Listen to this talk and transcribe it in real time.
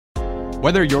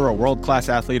Whether you're a world-class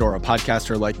athlete or a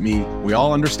podcaster like me, we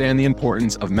all understand the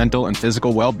importance of mental and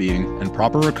physical well-being and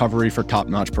proper recovery for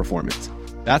top-notch performance.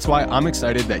 That's why I'm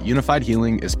excited that Unified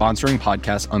Healing is sponsoring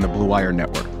podcasts on the Blue Wire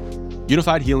Network.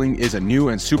 Unified Healing is a new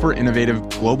and super innovative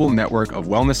global network of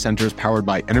wellness centers powered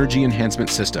by Energy Enhancement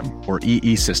System, or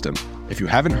EE System. If you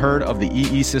haven't heard of the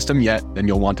EE System yet, then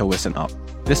you'll want to listen up.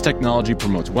 This technology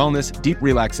promotes wellness, deep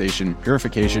relaxation,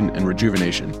 purification, and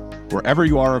rejuvenation. Wherever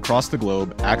you are across the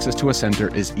globe, access to a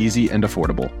center is easy and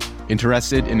affordable.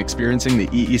 Interested in experiencing the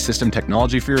EE System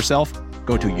technology for yourself?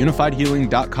 Go to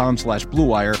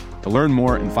unifiedhealing.com/bluewire to learn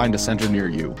more and find a center near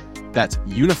you. That's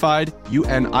unified,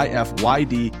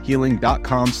 UNIFYD,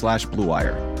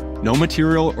 healing.com/bluewire. No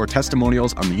material or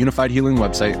testimonials on the Unified Healing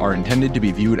website are intended to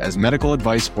be viewed as medical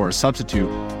advice or a substitute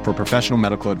for professional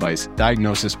medical advice,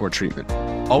 diagnosis, or treatment.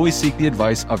 Always seek the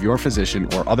advice of your physician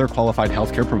or other qualified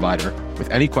healthcare provider with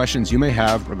any questions you may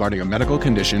have regarding a medical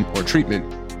condition or treatment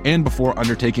and before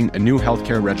undertaking a new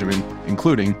healthcare regimen,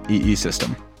 including EE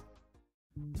System.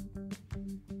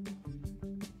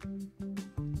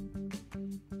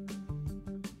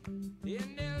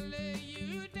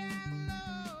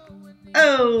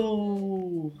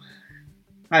 Oh!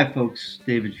 Hi folks,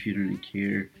 David Futernick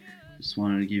here. Just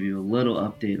wanted to give you a little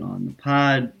update on the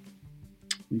pod.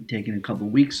 We've taken a couple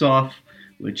weeks off,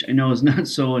 which I know is not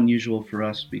so unusual for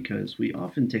us because we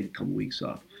often take a couple weeks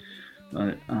off.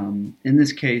 But in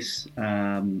this case,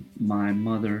 my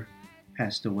mother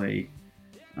passed away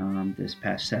this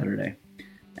past Saturday.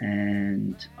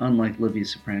 And unlike Livia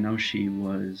Soprano, she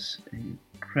was an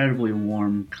incredibly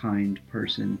warm, kind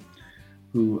person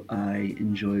who I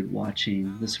enjoyed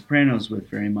watching The Sopranos with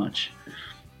very much.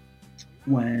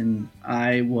 When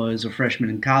I was a freshman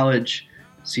in college,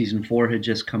 season 4 had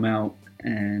just come out,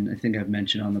 and I think I've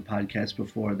mentioned on the podcast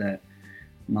before that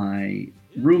my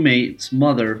roommate's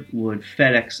mother would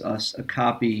FedEx us a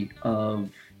copy of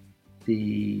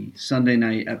the Sunday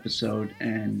night episode,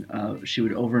 and she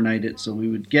would overnight it, so we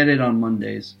would get it on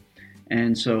Mondays.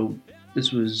 And so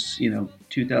this was,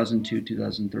 2002,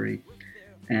 2003.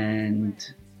 And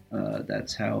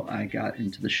that's how I got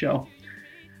into the show.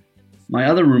 My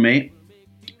other roommate,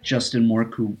 Justin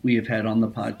Mork, who we have had on the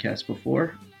podcast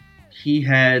before, he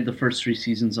had the first 3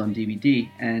 seasons on DVD.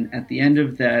 And at the end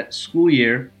of that school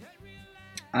year,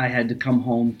 I had to come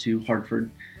home to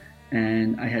Hartford,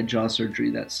 and I had jaw surgery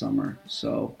that summer.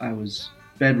 So I was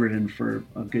bedridden for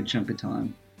a good chunk of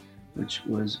time, which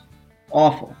was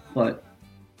awful. But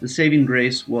the saving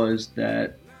grace was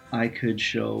that I could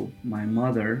show my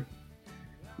mother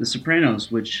The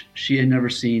Sopranos, which she had never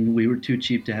seen. We were too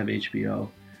cheap to have HBO.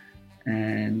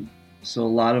 And so a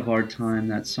lot of our time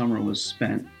that summer was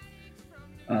spent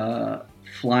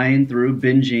flying through,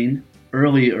 binging,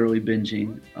 early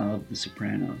binging of The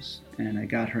Sopranos. And I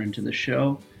got her into the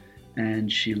show,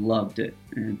 and she loved it.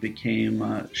 And it became,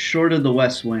 short of The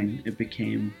West Wing, it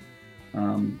became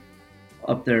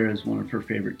up there as one of her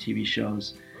favorite TV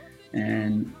shows.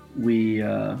 And we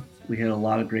had a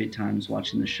lot of great times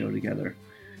watching the show together.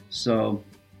 So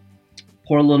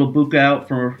pour a little buka out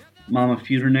for Mama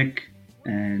Futernick,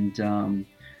 and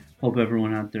hope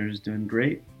everyone out there is doing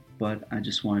great. But I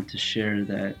just wanted to share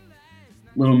that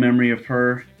little memory of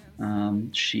her.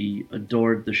 She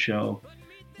adored the show,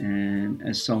 and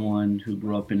as someone who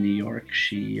grew up in New York,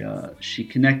 she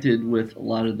connected with a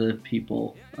lot of the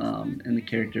people and the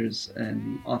characters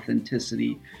and the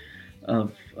authenticity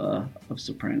of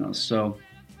Sopranos. So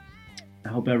I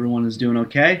hope everyone is doing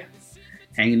okay,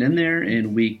 hanging in there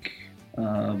in week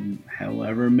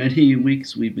however many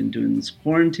weeks we've been doing this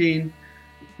quarantine.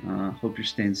 Hope you're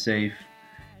staying safe,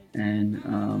 and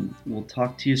we'll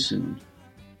talk to you soon.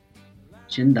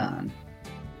 Chindan.